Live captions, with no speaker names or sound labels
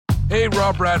Hey,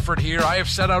 Rob Bradford here. I have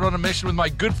set out on a mission with my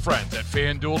good friends at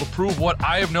FanDuel to prove what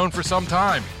I have known for some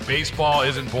time. Baseball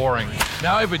isn't boring.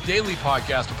 Now I have a daily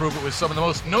podcast to prove it with some of the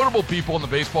most notable people in the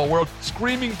baseball world,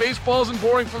 screaming baseball isn't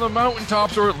boring from the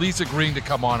mountaintops, or at least agreeing to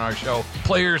come on our show.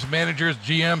 Players, managers,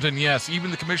 GMs, and yes, even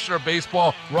the commissioner of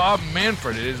baseball, Rob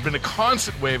Manfred. It has been a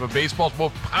constant wave of baseball's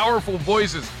most powerful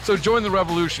voices. So join the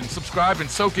revolution. Subscribe and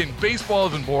soak in Baseball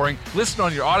Isn't Boring. Listen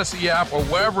on your Odyssey app or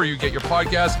wherever you get your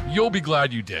podcasts. You'll be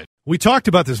glad you did. We talked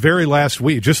about this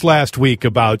just last week,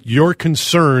 about your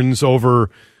concerns over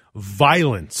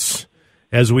violence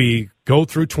as we go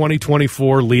through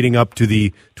 2024 leading up to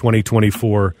the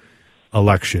 2024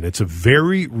 election. It's a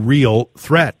very real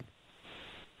threat.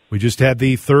 We just had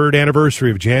the third anniversary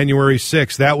of January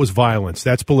 6th. That was violence.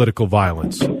 That's political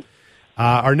violence.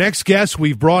 Our next guest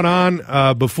we've brought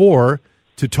on before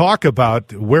to talk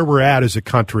about where we're at as a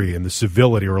country and the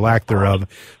civility or lack thereof.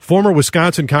 Former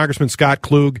Wisconsin Congressman Scott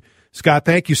Klug. Scott,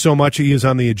 thank you so much. He is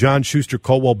on the John Schuster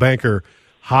Coldwell Banker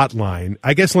hotline.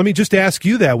 I guess let me just ask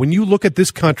you that. When you look at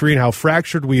this country and how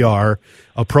fractured we are,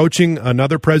 approaching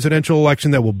another presidential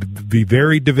election that will be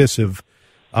very divisive,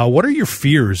 what are your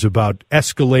fears about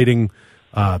escalating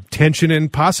tension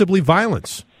and possibly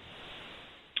violence?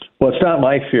 Well, it's not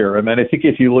my fear. I mean, I think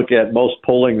if you look at most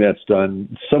polling that's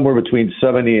done, somewhere between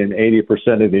 70 and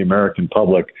 80% of the American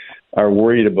public are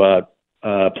worried about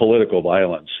political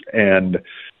violence. And,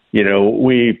 you know,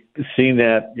 we've seen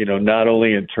that, you know, not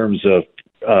only in terms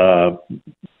of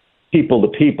people to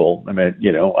people. I mean,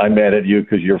 you know, I'm mad at you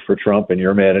because you're for Trump and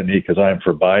you're mad at me because I'm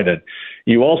for Biden.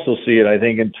 You also see it, I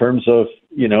think, in terms of,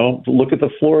 you know, look at the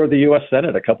floor of the U.S.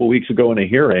 Senate a couple of weeks ago in a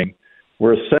hearing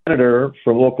where a senator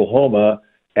from Oklahoma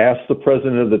asked the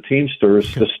president of the Teamsters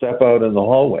to step out in the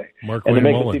hallway. And to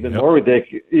make it even more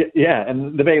ridiculous,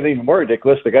 and to make it even more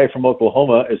ridiculous, the guy from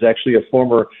Oklahoma is actually a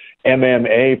former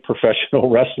MMA professional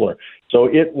wrestler. So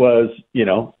it was, you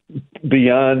know,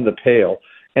 beyond the pale.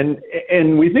 And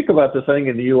we think about this, I think,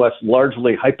 in the U.S.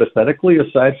 largely hypothetically,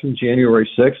 aside from January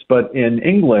 6th. But in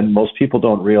England, most people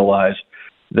don't realize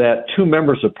that 2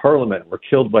 members of parliament were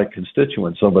killed by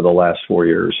constituents over the last 4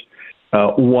 years.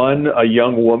 One, a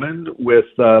young woman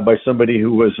by somebody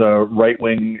who was a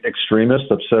right-wing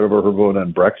extremist upset over her vote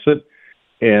on Brexit.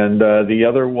 And the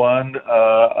other one,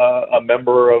 a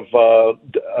member of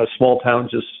a small town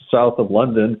just south of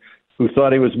London who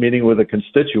thought he was meeting with a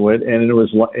constituent, and it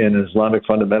was an Islamic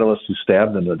fundamentalist who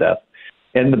stabbed him to death.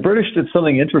 And the British did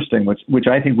something interesting, which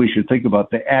I think we should think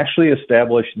about. They actually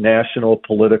established national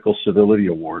political civility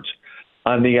awards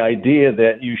on the idea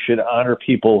that you should honor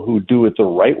people who do it the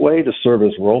right way to serve as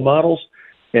role models.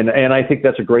 And I think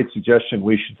that's a great suggestion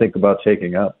we should think about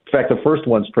taking up. In fact, the first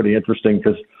one's pretty interesting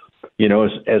because, you know,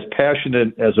 as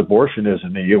passionate as abortion is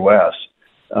in the U.S.,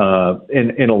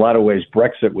 in a lot of ways,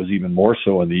 Brexit was even more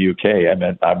so in the U.K. I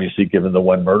mean, obviously, given the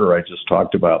one murder I just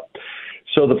talked about.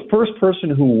 So the first person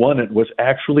who won it was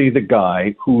actually the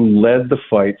guy who led the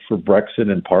fight for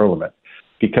Brexit in Parliament.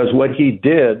 Because what he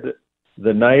did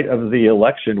the night of the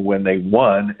election when they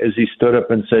won is he stood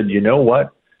up and said, you know what?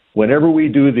 Whenever we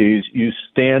do these, you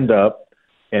stand up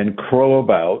and crow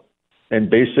about and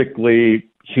basically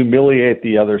humiliate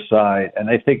the other side. And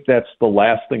I think that's the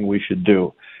last thing we should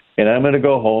do. And I'm going to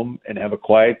go home and have a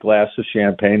quiet glass of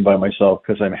champagne by myself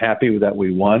because I'm happy that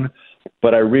we won.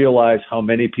 But I realize how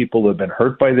many people have been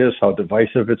hurt by this, how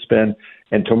divisive it's been.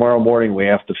 And tomorrow morning, we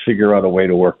have to figure out a way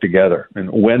to work together. And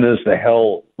when is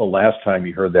the last time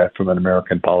you heard that from an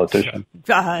American politician?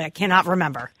 I cannot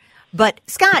remember. But,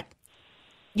 Scott,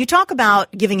 you talk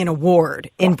about giving an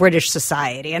award in British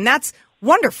society, and that's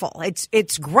wonderful.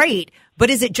 It's great.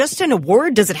 But is it just an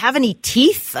award? Does it have any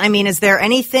teeth? I mean, is there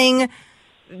anything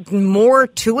more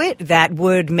to it that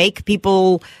would make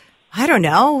people, I don't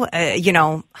know, I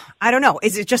don't know.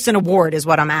 Is it just an award is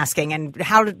what I'm asking. And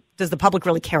how does the public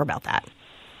really care about that?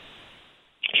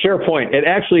 Fair point. It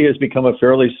actually has become a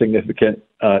fairly significant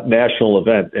national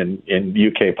event in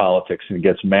UK politics and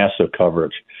gets massive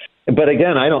coverage. But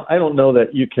again, I don't know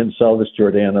that you can sell this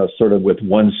Jordana sort of with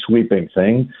one sweeping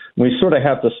thing. We sort of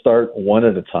have to start one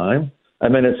at a time. I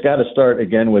mean, it's got to start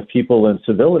again with people and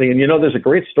civility. And, you know, there's a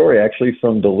great story actually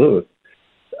from Duluth.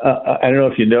 I don't know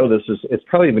if you know this. It's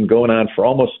probably been going on for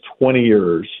almost 20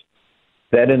 years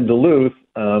that in Duluth,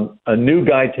 a new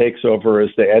guy takes over as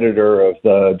the editor of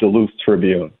the Duluth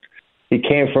Tribune. He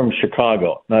came from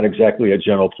Chicago, not exactly a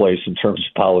gentle place in terms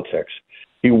of politics.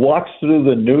 He walks through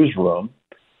the newsroom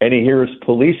and he hears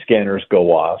police scanners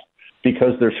go off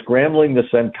because they're scrambling to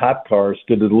send cop cars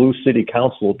to the Duluth City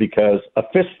Council because a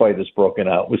fist fight has broken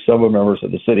out with some members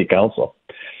of the city council.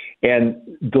 And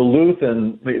Duluth,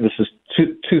 and this is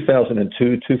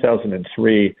 2002,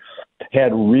 2003,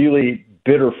 had really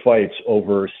bitter fights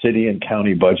over city and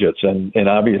county budgets. And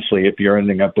obviously, if you're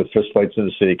ending up with fistfights in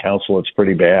the city council, it's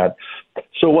pretty bad.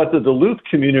 So what the Duluth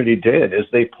community did is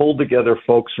they pulled together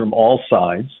folks from all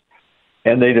sides,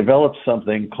 and they developed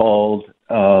something called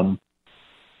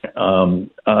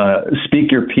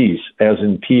Speak Your Piece, as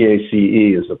in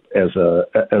PACE, as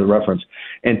a reference.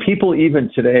 And people even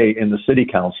today in the city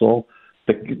council,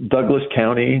 the Douglas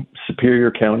County, Superior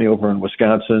County over in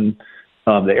Wisconsin,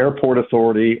 the Airport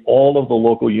Authority, all of the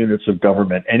local units of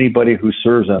government, anybody who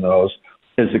serves on those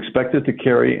is expected to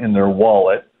carry in their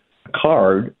wallet a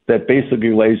card that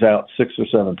basically lays out 6 or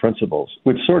 7 principles,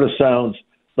 which sort of sounds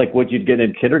like what you'd get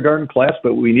in kindergarten class,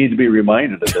 but we need to be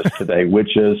reminded of this today,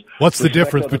 which is what's the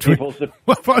difference between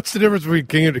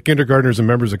kindergartners and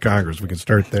members of Congress? We can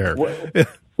start there.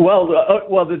 Well,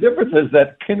 the difference is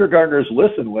that kindergartners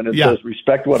listen when it says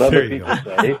respect what other people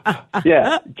say.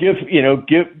 Yeah,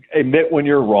 admit when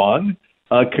you're wrong,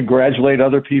 congratulate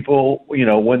other people,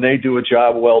 when they do a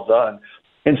job well done.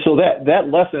 And so that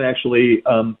lesson actually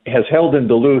has held in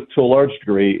Duluth to a large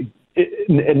degree.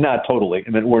 And not totally.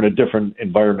 I mean, we're in a different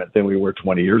environment than we were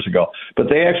 20 years ago. But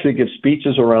they actually give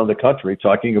speeches around the country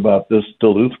talking about this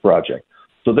Duluth project.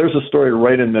 So there's a story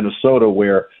right in Minnesota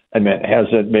where, has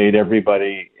it made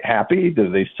everybody happy? Do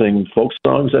they sing folk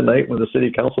songs at night when the city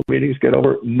council meetings get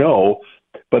over? No.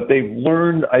 But they've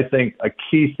learned, I think, a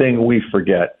key thing we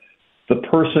forget. The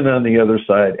person on the other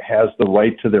side has the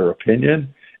right to their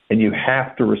opinion, and you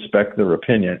have to respect their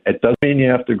opinion. It doesn't mean you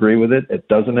have to agree with it. It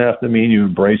doesn't have to mean you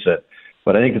embrace it.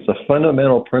 But I think it's a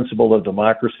fundamental principle of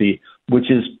democracy, which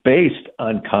is based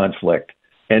on conflict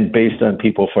and based on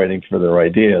people fighting for their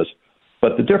ideas.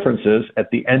 But the difference is, at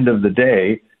the end of the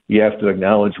day, you have to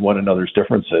acknowledge one another's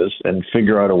differences and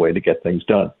figure out a way to get things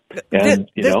done. And,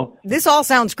 this all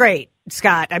sounds great,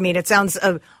 Scott. I mean, it sounds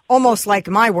almost like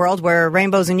my world where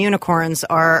rainbows and unicorns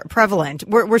are prevalent.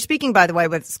 We're speaking, by the way,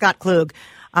 with Scott Klug,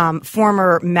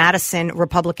 former Madison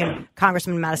Republican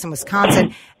Congressman in Madison,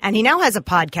 Wisconsin. And he now has a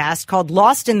podcast called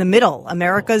Lost in the Middle,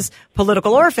 America's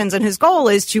Political Orphans. And his goal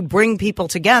is to bring people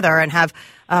together and have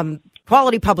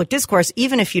quality public discourse,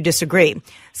 even if you disagree.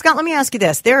 Scott, let me ask you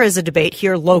this. There is a debate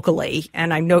here locally,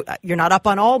 and I know you're not up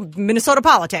on all Minnesota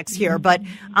politics here, but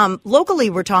locally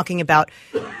we're talking about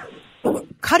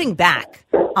cutting back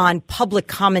on public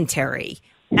commentary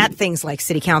at things like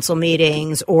city council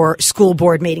meetings or school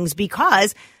board meetings,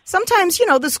 because sometimes,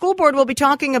 the school board will be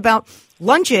talking about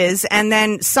lunches and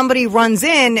then somebody runs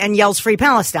in and yells Free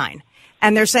Palestine.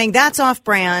 And they're saying that's off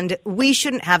brand. We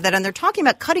shouldn't have that. And they're talking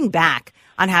about cutting back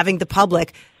on having the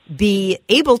public be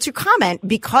able to comment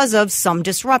because of some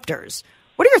disruptors.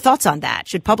 What are your thoughts on that?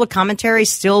 Should public commentary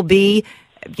still be,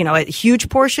 a huge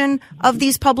portion of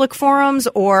these public forums,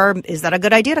 or is that a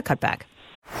good idea to cut back?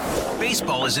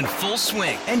 Baseball is in full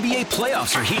swing. NBA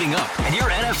playoffs are heating up, and your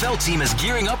NFL team is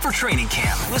gearing up for training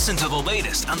camp. Listen to the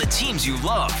latest on the teams you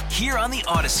love here on the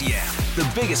Odyssey app. The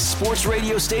biggest sports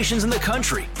radio stations in the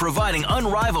country, providing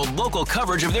unrivaled local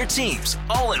coverage of their teams,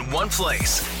 all in one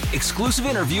place. Exclusive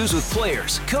interviews with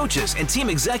players, coaches, and team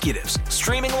executives,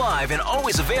 streaming live and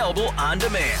always available on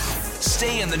demand.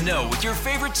 Stay in the know with your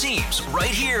favorite teams right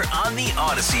here on the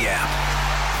Odyssey app.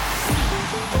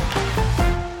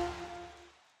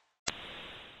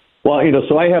 Well,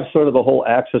 so I have sort of the whole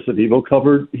axis of evil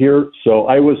covered here. So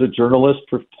I was a journalist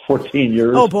for 14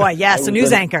 years. Oh, boy, yes, a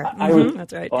news anchor.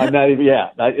 That's right. I'm not even,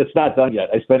 it's not done yet.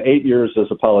 I spent 8 years as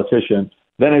a politician.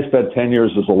 Then I spent 10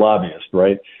 years as a lobbyist,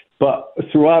 right? But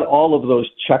throughout all of those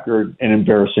checkered and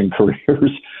embarrassing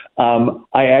careers,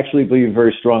 I actually believe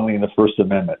very strongly in the First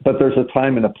Amendment. But there's a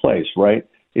time and a place, right?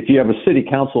 If you have a city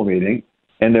council meeting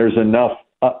and there's enough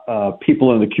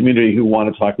people in the community who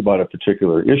want to talk about a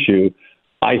particular issue,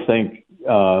 I think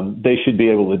they should be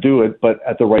able to do it, but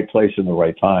at the right place and the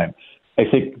right time. I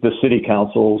think the city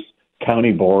councils,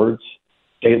 county boards,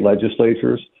 state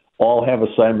legislatures all have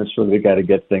assignments where they got to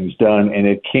get things done, and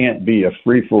it can't be a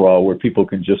free-for-all where people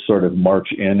can just sort of march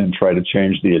in and try to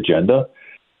change the agenda.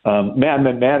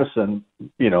 Madison,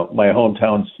 my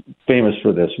hometown's famous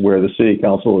for this, where the city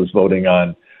council is voting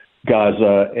on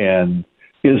Gaza and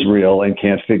Israel and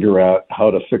can't figure out how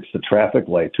to fix the traffic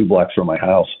light 2 blocks from my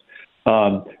house.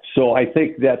 So I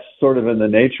think that's sort of in the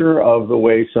nature of the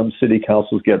way some city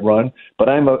councils get run. But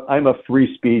I'm a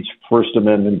free speech First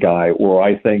Amendment guy, where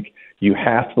I think you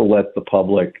have to let the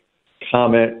public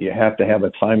comment. You have to have a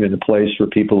time and a place for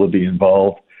people to be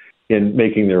involved in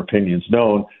making their opinions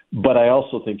known. But I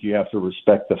also think you have to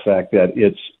respect the fact that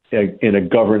it's in a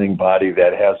governing body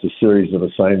that has a series of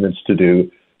assignments to do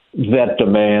that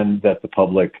demand that the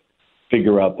public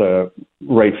figure out the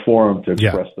right forum to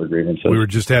express their grievances. We were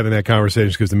just having that conversation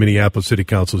because the Minneapolis City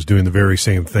Council is doing the very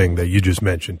same thing that you just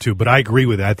mentioned, too. But I agree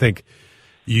with it. I think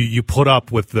you put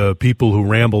up with the people who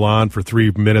ramble on for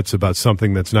 3 minutes about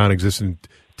something that's non-existent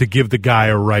to give the guy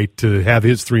a right to have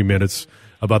his 3 minutes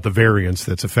about the variance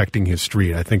that's affecting his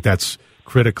street. I think that's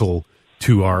critical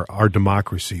to our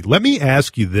democracy. Let me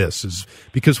ask you this, is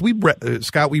because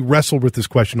Scott, we wrestle with this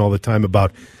question all the time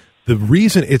about the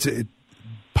reason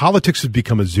politics has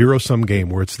become a zero-sum game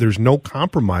where there's no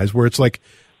compromise, where it's like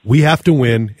we have to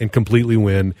win and completely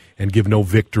win and give no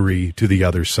victory to the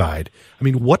other side. I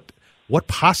mean, what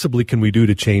possibly can we do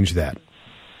to change that?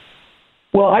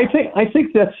 Well, I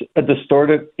think that's a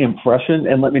distorted impression,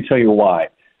 and let me tell you why.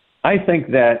 I think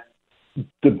that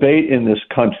debate in this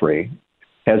country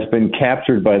has been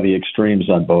captured by the extremes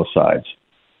on both sides.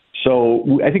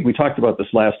 So I think we talked about this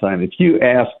last time. If you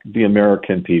ask the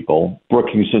American people,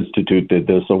 Brookings Institute did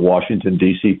this, a Washington,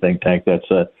 D.C. think tank that's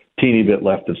a teeny bit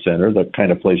left of center, the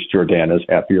kind of place Jordana is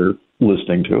happier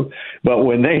listening to. But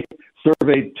when they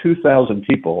surveyed 2,000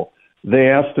 people, they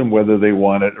asked them whether they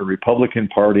wanted a Republican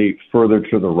Party further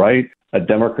to the right, a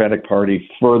Democratic Party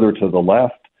further to the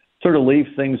left, sort of leave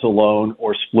things alone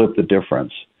or split the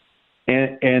difference.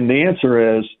 And the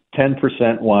answer is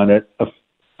 10% wanted a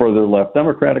further left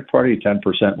Democratic Party,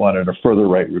 10% wanted a further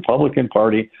right Republican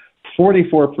Party,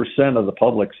 44% of the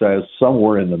public says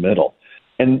somewhere in the middle.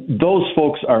 And those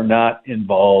folks are not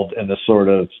involved in the sort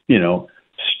of,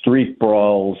 street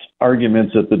brawls,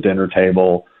 arguments at the dinner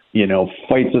table,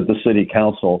 fights at the city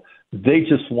council. They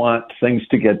just want things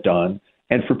to get done.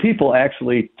 And for people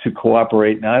actually to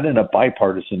cooperate, not in a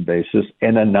bipartisan basis,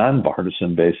 and a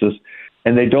nonpartisan basis.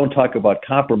 And they don't talk about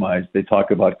compromise, they talk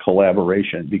about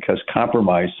collaboration, because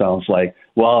compromise sounds like,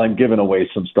 well, I'm giving away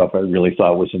some stuff I really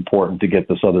thought was important to get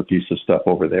this other piece of stuff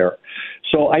over there.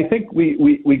 So I think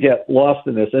we get lost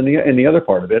in this. And the other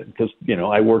part of it, because,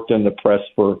 I worked in the press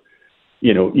for,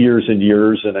 years and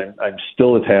years, and I'm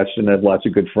still attached, and I have lots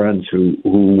of good friends who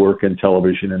work in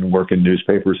television and work in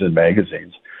newspapers and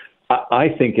magazines. I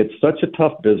think it's such a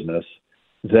tough business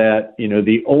that,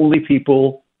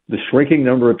 the shrinking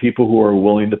number of people who are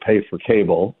willing to pay for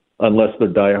cable, unless they're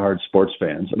diehard sports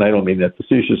fans, and I don't mean that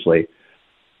facetiously,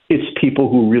 it's people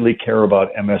who really care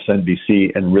about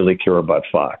MSNBC and really care about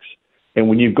Fox. And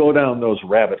when you go down those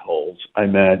rabbit holes,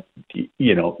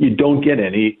 you don't get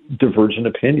any divergent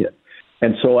opinion.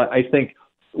 And so I think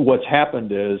what's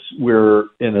happened is we're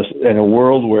in a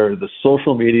world where the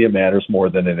social media matters more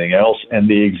than anything else, and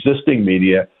the existing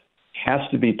media has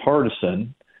to be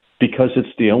partisan because it's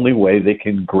the only way they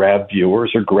can grab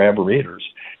viewers or grab readers.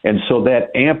 And so that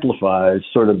amplifies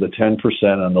sort of the 10%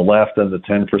 on the left and the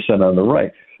 10% on the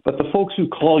right. But the folks who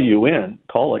call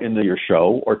into your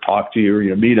show or talk to you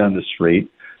or meet on the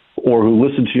street or who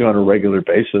listen to you on a regular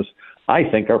basis, I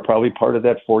think are probably part of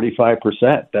that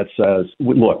 45% that says,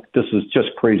 look, this is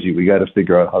just crazy. We got to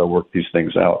figure out how to work these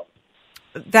things out.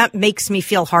 That makes me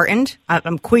feel heartened.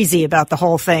 I'm queasy about the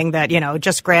whole thing that,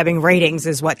 just grabbing ratings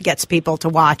is what gets people to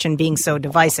watch and being so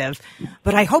divisive.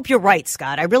 But I hope you're right,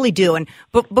 Scott. I really do. And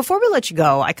before we let you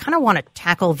go, I kind of want to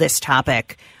tackle this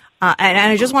topic. And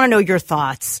I just want to know your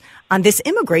thoughts on this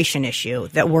immigration issue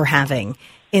that we're having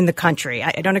in the country.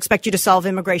 I don't expect you to solve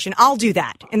immigration. I'll do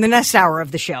that in the next hour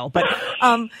of the show. But,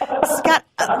 Scott,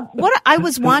 I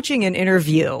was watching an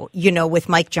interview, with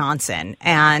Mike Johnson,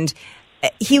 and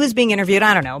he was being interviewed,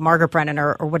 I don't know, Margaret Brennan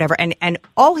or whatever, and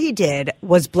all he did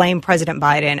was blame President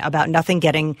Biden about nothing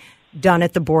getting done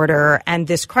at the border and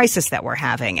this crisis that we're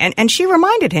having. And she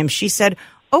reminded him, she said,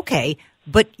 okay,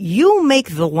 but you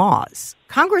make the laws.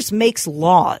 Congress makes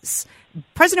laws.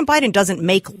 President Biden doesn't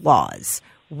make laws.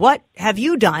 What have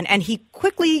you done? And he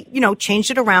quickly,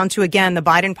 changed it around to, again, the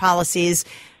Biden policies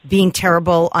being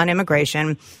terrible on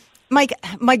immigration. Mike,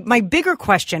 my bigger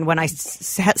question when I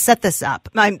set this up,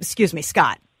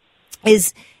 Scott,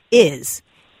 is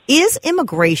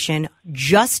immigration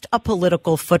just a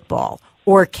political football,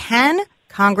 or can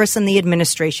Congress and the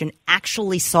administration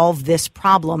actually solve this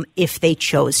problem if they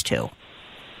chose to?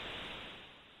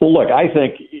 Well, look, I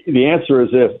think the answer is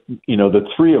if, the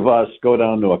three of us go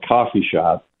down to a coffee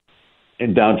shop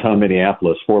in downtown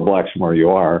Minneapolis, 4 blocks from where you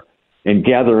are, and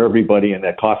gather everybody in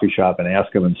that coffee shop and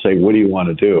ask them and say, what do you want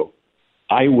to do?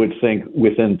 I would think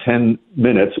within 10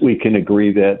 minutes we can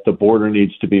agree that the border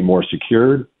needs to be more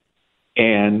secured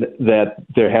and that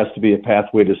there has to be a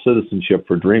pathway to citizenship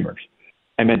for dreamers.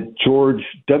 George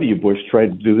W. Bush tried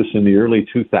to do this in the early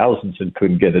 2000s and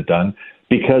couldn't get it done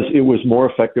because it was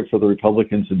more effective for the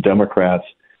Republicans and Democrats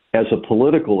as a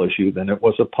political issue than it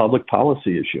was a public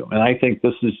policy issue. And I think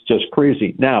this is just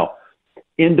crazy. Now,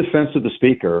 in defense of the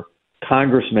Speaker,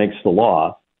 Congress makes the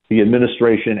law. The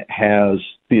administration has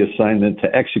the assignment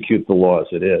to execute the law as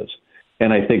it is.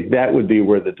 And I think that would be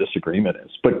where the disagreement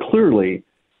is. But clearly,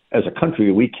 as a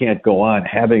country, we can't go on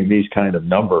having these kind of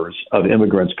numbers of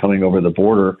immigrants coming over the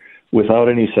border without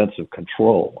any sense of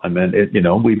control. I mean,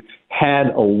 we've had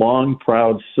a long,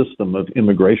 proud system of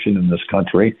immigration in this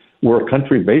country. We're a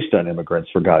country based on immigrants,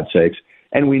 for God's sakes,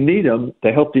 and we need them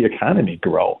to help the economy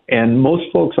grow. And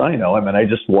most folks I know, I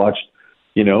just watched,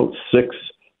 6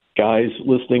 guys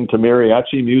listening to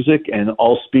mariachi music and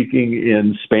all speaking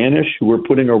in Spanish who were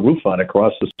putting a roof on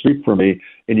across the street from me,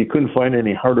 and you couldn't find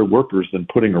any harder workers than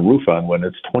putting a roof on when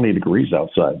it's 20 degrees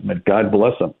outside. God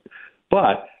bless them.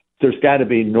 But there's got to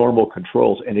be normal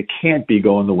controls, and it can't be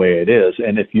going the way it is.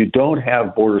 And if you don't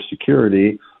have border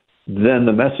security, then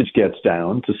the message gets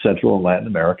down to Central and Latin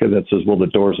America that says, well, the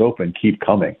door's open, keep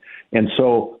coming. And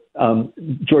so,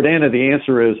 Jordana, the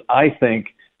answer is, I think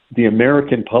the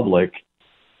American public,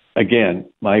 again,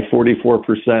 my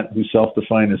 44% who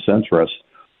self-define as centrist,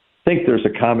 think there's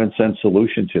a common sense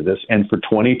solution to this. And for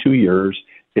 22 years,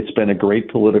 it's been a great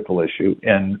political issue.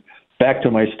 And back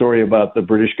to my story about the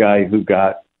British guy who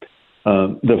got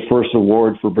the first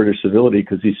award for British civility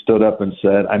because he stood up and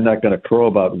said, I'm not going to crow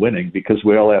about winning because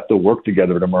we all have to work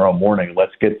together tomorrow morning.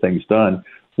 Let's get things done.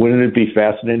 Wouldn't it be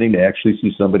fascinating to actually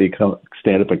see somebody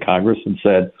stand up in Congress and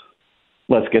said,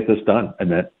 let's get this done,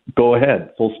 and then go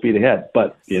ahead, full speed ahead.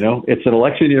 But, it's an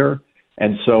election year.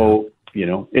 And so,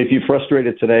 if you're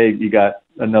frustrated today, you got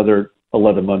another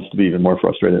 11 months to be even more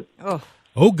frustrated.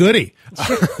 Oh, goody.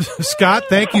 Scott,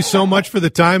 thank you so much for the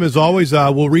time. As always,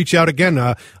 we'll reach out again.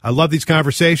 I love these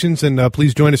conversations, and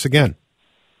please join us again.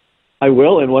 I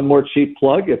will. And one more cheap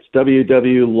plug. It's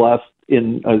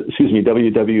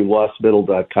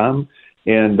www.lostmiddle.com.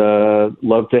 And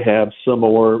love to have some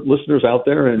more listeners out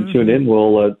there and tune in.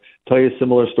 We'll tell you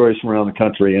similar stories from around the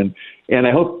country. And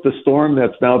I hope the storm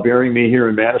that's now burying me here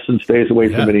in Madison stays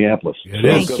away from Minneapolis.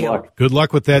 Good luck. Good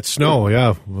luck with that snow.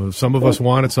 Yeah. Well, some of us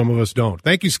want it, some of us don't.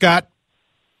 Thank you, Scott.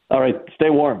 All right.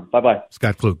 Stay warm. Bye-bye.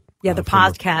 Scott Klug. Yeah, the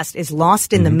podcast is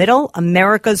Lost in the Middle,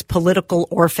 America's Political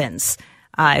Orphans.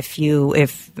 If you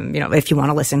want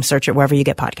to listen, search it wherever you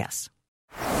get podcasts.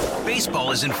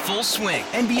 Baseball is in full swing.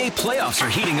 NBA playoffs are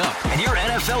heating up, and your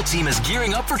NFL team is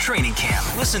gearing up for training camp.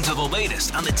 Listen to the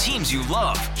latest on the teams you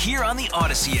love here on the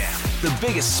Odyssey app. The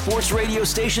biggest sports radio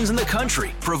stations in the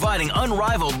country, providing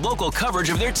unrivaled local coverage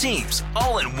of their teams,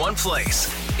 all in one place.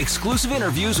 Exclusive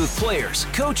interviews with players,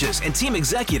 coaches, and team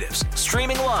executives,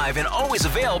 streaming live and always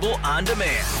available on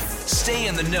demand. Stay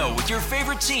in the know with your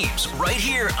favorite teams right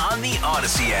here on the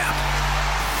Odyssey app.